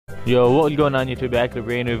Yo, what's going on YouTube? Back with a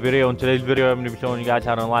brand new video. In today's video, I'm going to be showing you guys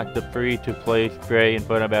how to unlock the free-to-play spray in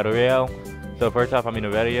Fortnite Battle Royale. So first off, I'm going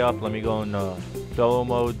to ready up. Let me go in solo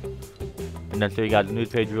mode, and then show you guys the news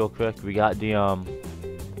page real quick. We got the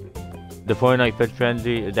Fortnite Fish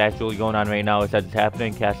Frenzy is actually going on right now. It says it's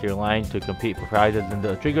happening. Cast your line to compete for prizes in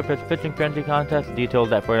the Triggerfish Fishing Frenzy contest.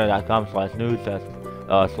 Details at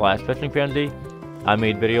Fortnite.com/news/Fishing Frenzy. I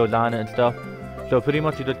made videos on it and stuff. So pretty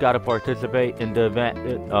much you just gotta participate in the event.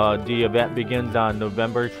 The event begins on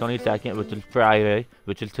November 22nd, which is Friday,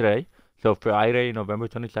 which is today. So Friday, November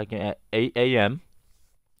 22nd at 8 a.m.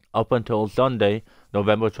 up until Sunday,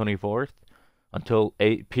 November 24th, until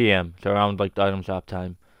 8 p.m. So around like the item shop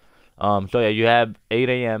time. So yeah, you have 8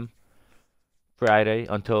 a.m. Friday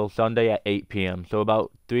until Sunday at 8 p.m. So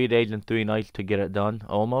about 3 days and 3 nights to get it done,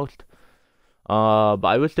 almost. But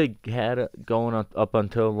I wish they had it going up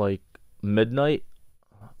until like midnight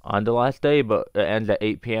on the last day, but it ends at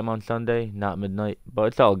 8 p.m. on Sunday, not midnight, but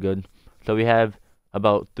it's all good. So we have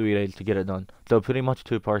about 3 days to get it done. So pretty much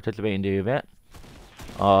to participate in the event,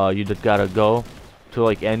 you just gotta go to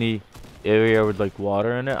like any area with like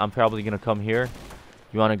water in it. I'm probably gonna come here.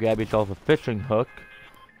 You wanna grab yourself a fishing hook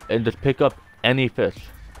and just pick up any fish.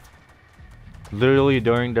 Literally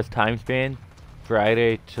during this time span,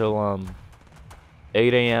 Friday till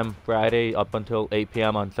 8 a.m. Friday up until 8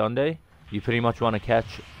 p.m. on Sunday, you pretty much want to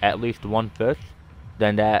catch at least one fish.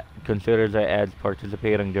 Then that considers it as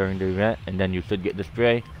participating during the event, and then you should get the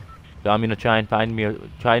spray. So I'm gonna try and find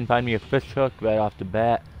me a fish hook right off the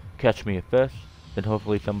bat, catch me a fish, then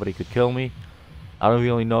hopefully somebody could kill me. I don't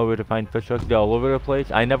really know where to find fish hooks. They're all over the place.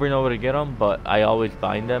 I never know where to get them, but I always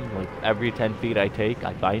find them. Like every 10 feet I take,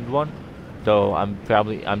 I find one. So I'm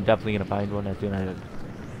definitely gonna find one as soon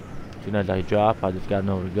as I drop. I just gotta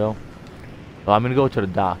know where to go. Well, I'm gonna go to the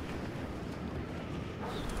dock.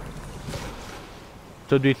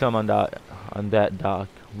 Should be some on that dock.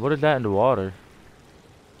 What is that in the water?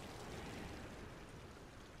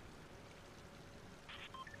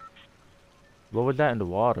 What was that in the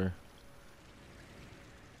water?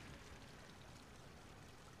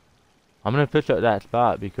 I'm gonna fish at that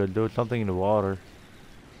spot because there was something in the water.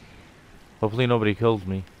 Hopefully nobody kills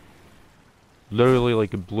me. Literally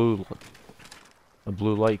like a blue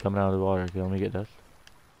light coming out of the water. Okay, let me get this.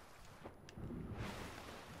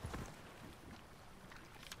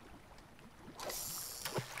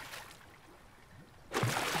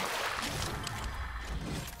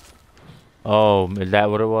 Oh, is that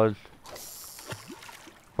what it was?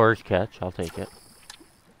 First catch, I'll take it.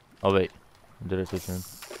 Oh wait, I did it too soon.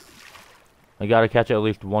 I gotta catch at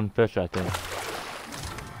least one fish, I think.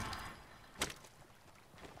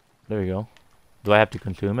 There you go. Do I have to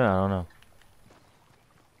consume it? I don't know.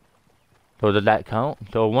 So does that count?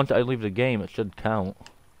 So once I leave the game, it should count.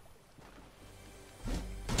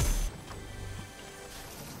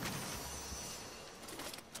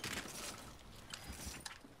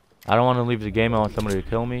 I don't want to leave the game. I want somebody to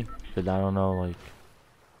kill me, because I don't know, like,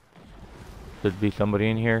 there'd be somebody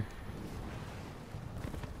in here.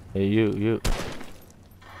 Hey, you.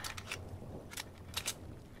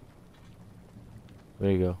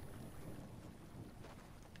 There you go.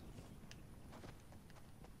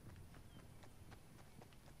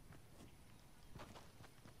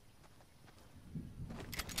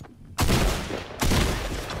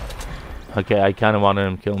 Okay, I kind of wanted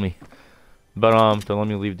him to kill me. But, so let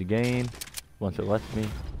me leave the game once it lets me.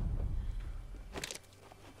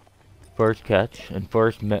 First catch and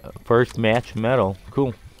first match medal.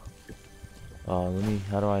 Cool.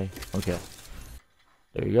 Okay.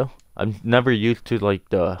 There you go. I'm never used to, like,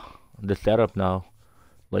 the setup now.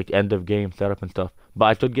 Like, end of game setup and stuff. But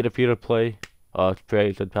I should get a free to play.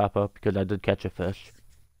 Spray should pop up because I did catch a fish.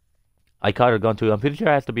 I caught a gun too. I'm pretty sure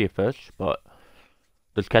it has to be a fish, but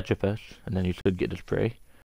just catch a fish and then you should get the spray.